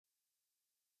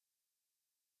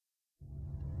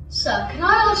Sir, can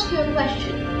I ask you a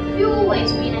question? Have you always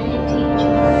been a head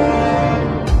teacher?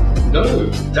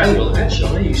 No, Daniel, actually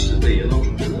I used to be an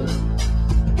entrepreneur.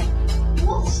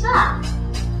 What's that?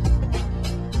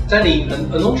 Danny,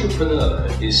 an entrepreneur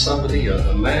is somebody,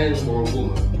 a man or a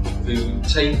woman, who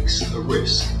takes a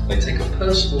risk. They take a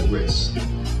personal risk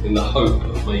in the hope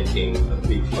of making a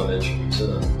big financial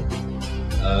return.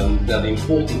 Now the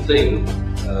important thing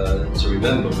to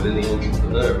remember within the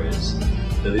entrepreneur is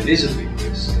that it is a big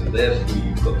risk, and therefore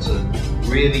you've got to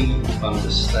really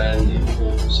understand the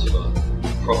importance of a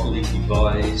properly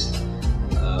devised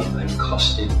and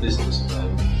costed business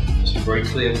plan. You must be very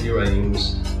clear with your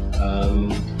aims,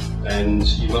 and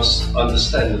you must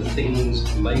understand that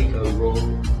things may go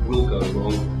wrong, will go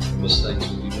wrong, and mistakes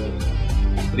will be made.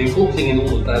 But the important thing in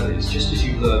all of that is, just as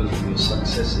you learn from your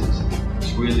successes,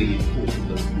 it's really important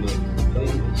that you learn from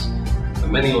failures.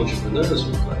 And many entrepreneurs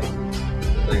will claim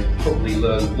that they probably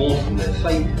learn more from their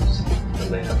failures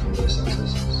than they have from their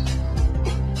successes.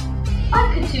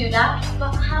 I could do that,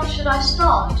 but how should I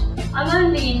start? I'm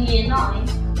only in year 9.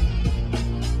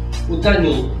 Well,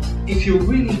 Daniel, if you're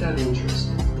really that interested,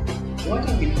 why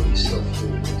don't you put yourself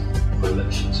forward for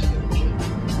election to Young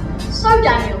Chamber? So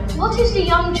Daniel, what is the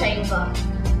Young Chamber?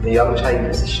 The Young Chamber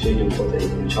is a student body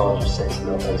in charge of setting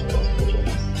up enterprise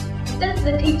projects. Instead of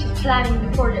the teachers planning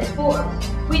the project for us,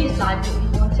 we decide what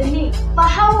we want and need. But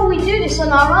how will we do this on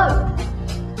our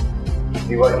own?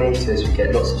 We won't need to, as we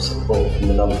get lots of support from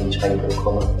the London Chamber of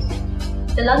Commerce.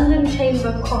 The London Chamber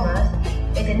of Commerce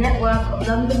is a network of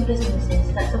London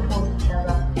businesses that support each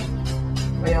other.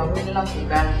 We are really lucky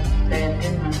that they have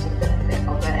given us the benefit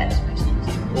of their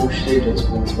expertise. All students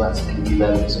will automatically be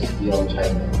members of the Young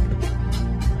Chamber.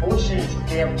 All students will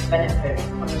be able to benefit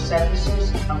from the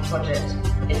services and projects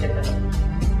it develops.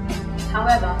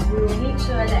 However, we will need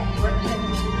to elect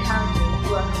representative council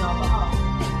to work on our behalf.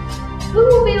 Who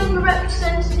will be on the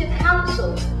representative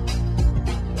council?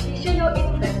 If you show your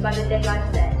interest by the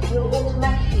deadline set, you will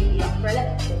automatically be up for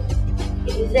election.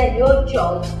 It is then your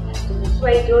job to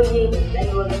persuade your leaders that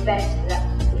you are the best at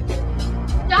that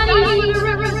position. Danny, you are the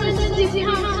representative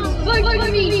council. Vote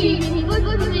for me.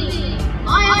 Vote for me. I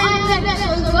am the best,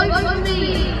 so vote for me.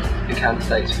 The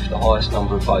candidates with the highest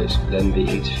number of votes will then be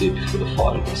interviewed before the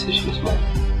final decision is made.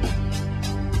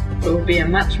 There will be a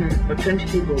maximum of 20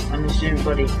 people on the student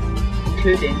body,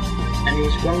 including at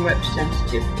least one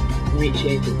representative from each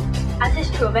year group. As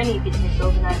is true of any business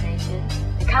organisation,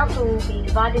 the council will be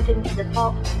divided into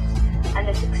departments and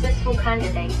the successful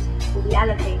candidates will be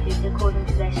allocated according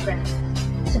to their strengths.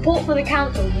 Support for the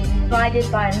council will be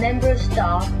provided by a member of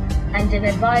staff and an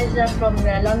advisor from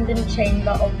the London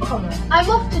Chamber of Commerce. I'm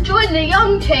off to join the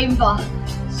Young Chamber.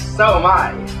 So am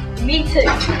I. Me too.